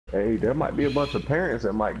Hey, there might be a bunch of parents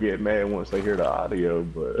that might get mad once they hear the audio,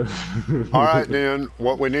 but All right, then.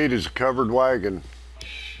 What we need is a covered wagon.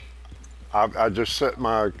 I just set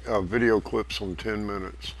my video clips on 10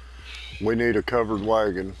 minutes. We need a covered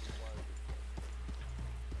wagon.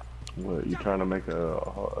 what, you trying to make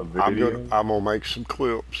a video? I'm gonna make some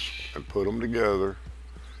clips and put them together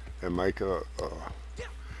and make a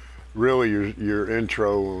really your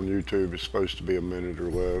intro on YouTube is supposed to be a minute or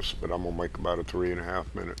less, but I'm gonna make about a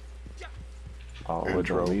 3.5 minute Oh, it don't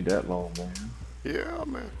intro. need that long, man. Yeah,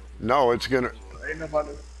 man. No, it's gonna. Ain't nobody.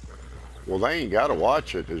 Well, they ain't gotta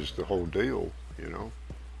watch it. Is the whole deal, you know?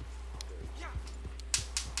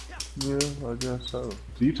 Yeah, I guess so. So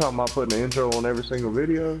you talking about putting an intro on every single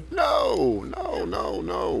video? No, no, no,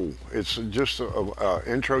 no. It's just a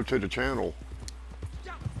intro to the channel.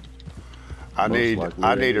 I need a Most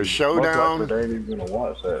likely showdown. they ain't even gonna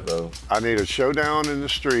watch that though. I need a showdown in the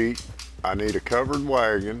street. I need a covered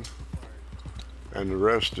wagon, and the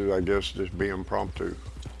rest is, I guess, just be impromptu.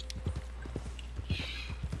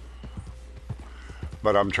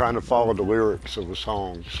 But I'm trying to follow the lyrics of a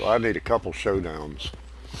song, so I need a couple showdowns.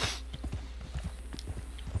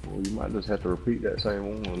 Well, you might just have to repeat that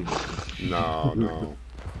same one. No, no.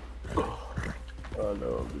 I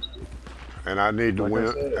know, I'm just And I need to like I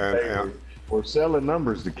win, said, hey, we're selling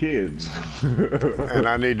numbers to kids. and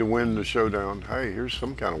I need to win the showdown. Hey, here's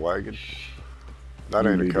some kind of wagon. That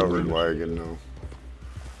You ain't a need to covered win the wagon, showdown. no.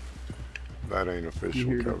 That ain't You official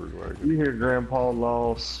hear, covered wagon. you hear Grandpa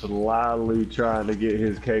Law slyly trying to get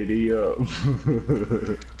his KD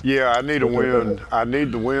up. Yeah, I need to win. I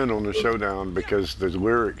need to win on the showdown because the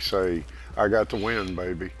lyrics say, "I got to win,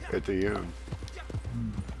 baby," at the end.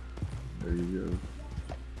 There you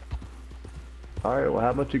go. All right, well,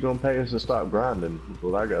 how much you gonna pay us to stop grinding? That's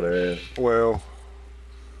what I gotta ask. Well,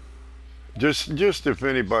 just if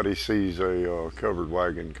anybody sees a covered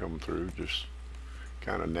wagon come through, just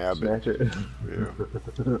kind of nab it. Snatch it.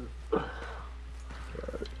 Yeah,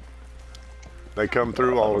 they come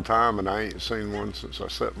through all the time, and I ain't seen one since I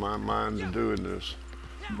set my mind to doing this.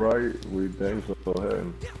 Right, we dang so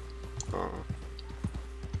have. Uh,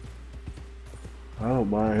 I don't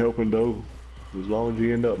mind helping though, as long as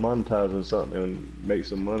you end up monetizing something and make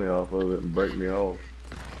some money off of it and break me off.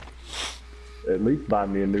 At least buy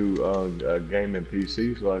me a new gaming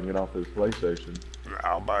PC so I can get off this PlayStation.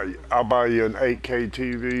 I'll buy you an 8K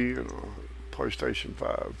TV and a PlayStation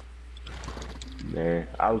 5. Nah,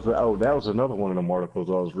 that was another one of them articles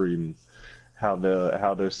I was reading. How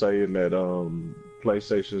they're saying that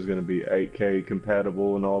PlayStation is going to be 8K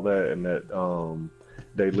compatible and all that, and that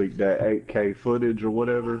they leaked that 8K footage or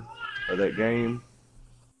whatever of that game.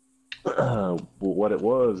 What it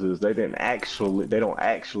was is they don't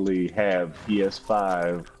actually have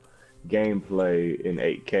PS5 gameplay in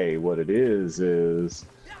 8K. What it is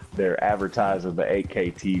they're advertising the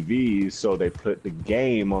 8K TVs, so they put the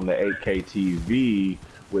game on the 8K TV,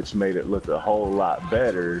 which made it look a whole lot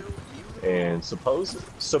better. And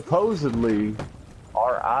supposedly,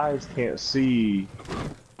 our eyes can't see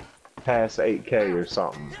past 8K or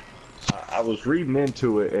something. I was reading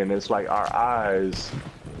into it, and it's like our eyes.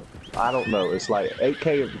 I don't know. It's like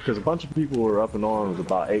 8K because a bunch of people were up in arms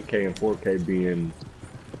about 8K and 4K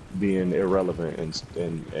being irrelevant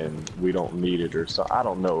and we don't need it or so. I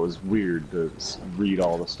don't know. It's weird to read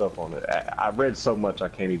all the stuff on it. I read so much I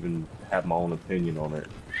can't even have my own opinion on it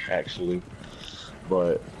actually.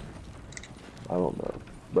 But I don't know.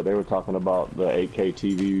 But they were talking about the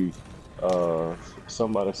 8K TV.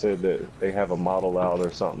 Somebody said that they have a model out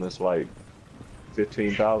or something that's like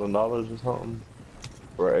 $15,000 or something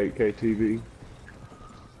for an 8K TV.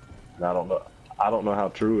 And I don't know. I don't know how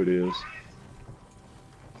true it is.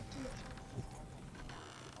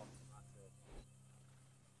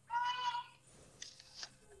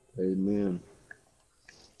 Amen.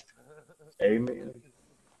 Amen.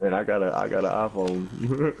 And I got an iPhone.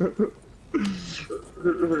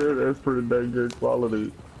 That's pretty dang good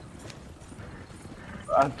quality.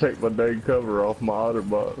 I take my dang cover off my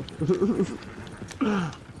OtterBox.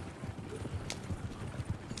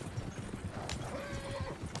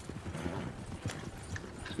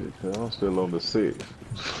 Shit, I'm still on the 6.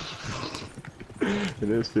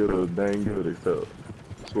 And it's still a dang good except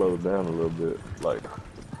slowed down a little bit. Like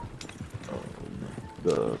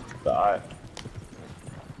the I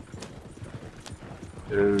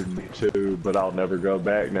dude, me too, but I'll never go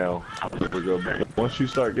back now. I'll never go back. Once you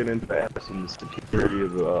start getting into the apps and the security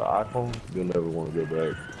of the iPhone, you'll never want to go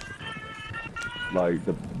back. Like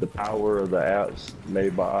the power of the apps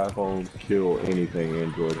made by iPhone kill anything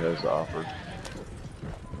Android has to offer.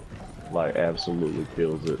 Like absolutely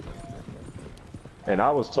kills it. And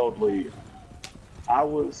I was I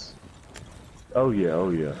was. Oh yeah,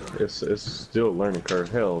 oh yeah. It's still a learning curve.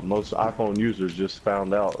 Hell, most iPhone users just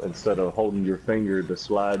found out instead of holding your finger to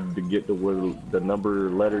slide to get to where the number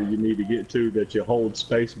letter you need to get to, that you hold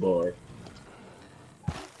spacebar.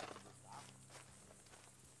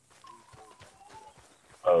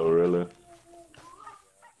 Oh really?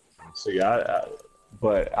 See,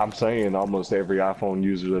 but I'm saying almost every iPhone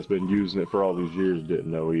user that's been using it for all these years didn't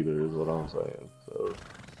know either, is what I'm saying. So.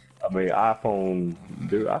 I mean, iPhone,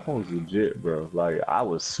 dude, iPhone's legit, bro. Like, I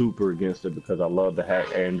was super against it because I love to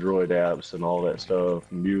hack Android apps and all that stuff.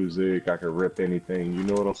 Music, I could rip anything. You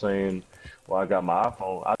know what I'm saying? Well, I got my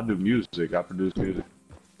iPhone. I do music. I produce music.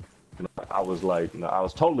 And I was like, no, I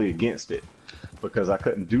was totally against it because I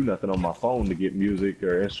couldn't do nothing on my phone to get music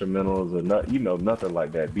or instrumentals or not, you know, nothing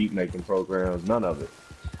like that. Beat making programs, none of it.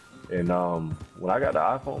 And when I got the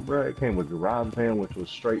iPhone, bro, it came with GarageBand, which was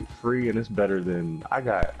straight free, and it's better than I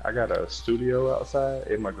got a studio outside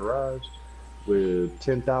in my garage with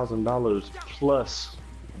 $10,000 plus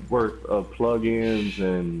worth of plugins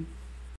and